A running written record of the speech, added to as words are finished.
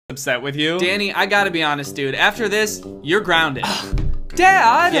upset with you. Danny, I gotta be honest, dude. After this, you're grounded.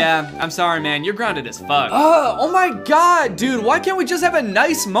 Dad! Yeah, I'm sorry, man. You're grounded as fuck. Oh my god, dude. Why can't we just have a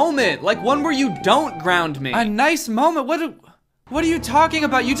nice moment? Like one where you don't ground me. A nice moment? What are you talking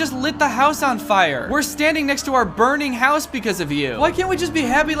about? You just lit the house on fire. We're standing next to our burning house because of you. Why can't we just be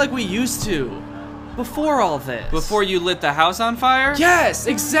happy like we used to? Before all this. Before you lit the house on fire? Yes,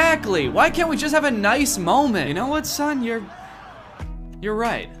 exactly. Why can't we just have a nice moment? You know what, son? You're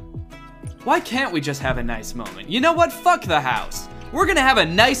right. Why can't we just have a nice moment? You know what? Fuck the house. We're gonna have a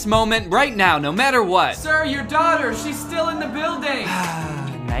nice moment right now, no matter what. Sir, your daughter, she's still in the building.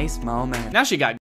 Nice moment. Now she got